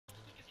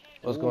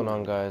What's going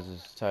on, guys?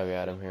 It's Tyree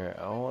Adam here.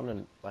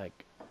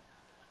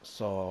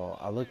 So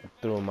I looked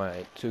through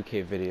my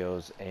 2K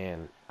videos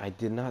and I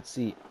did not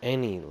see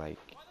any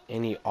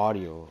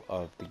audio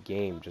of the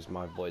game, just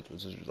my voice,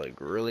 which is like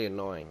really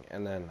annoying.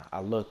 And then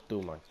I looked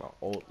through my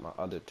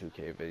other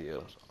 2K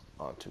videos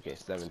on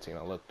 2K17.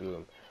 I looked through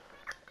them,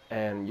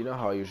 and you know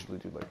how I usually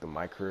do like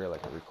my career,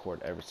 like I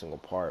record every single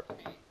part.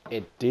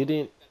 It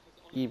didn't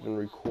even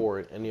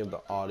record any of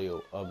the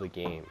audio of the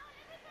game.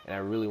 And I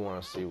really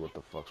want to see what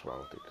the fuck's wrong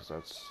with it, because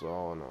that's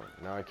so annoying.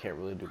 Now I can't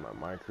really do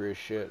my career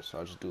shit, so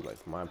I'll just do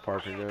like my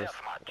part of this,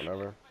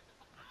 whatever.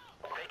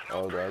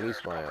 Oh, at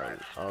least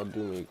I'll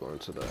do me going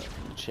to the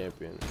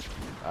champion.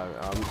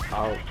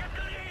 I'll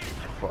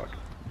fuck.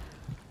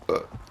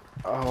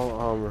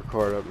 I'll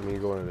record up me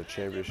going to the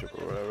championship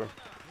or whatever.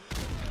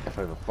 If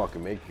I even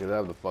fucking make it, because I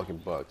have the fucking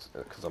bucks,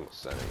 because I'm a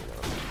center, you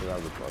know. Because I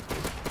have the bucks,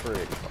 it's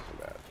pretty fucking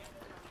bad.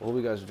 I hope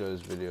you guys enjoy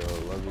this video.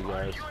 Love you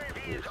guys.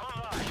 Peace.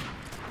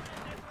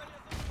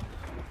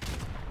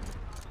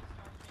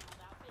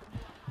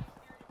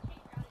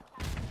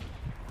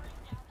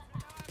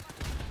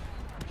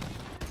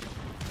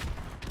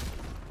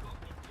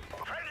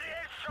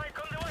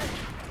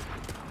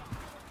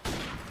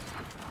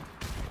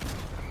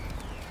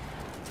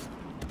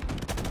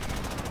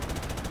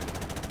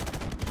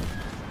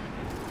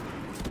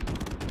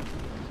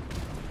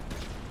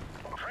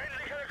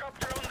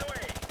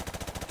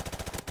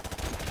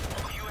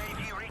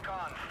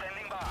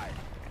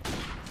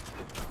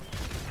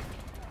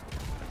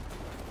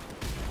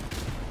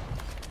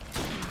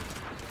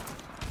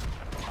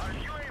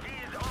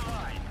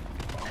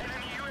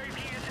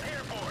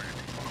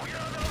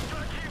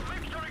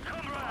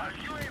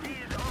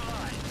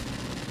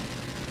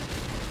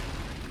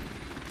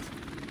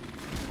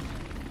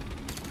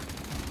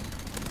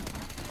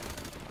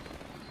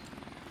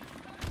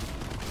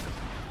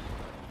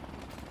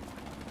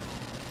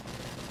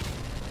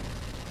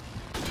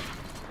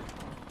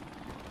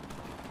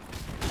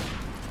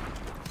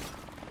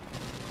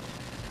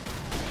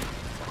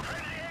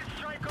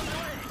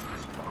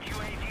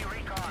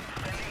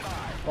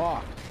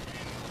 Fuck.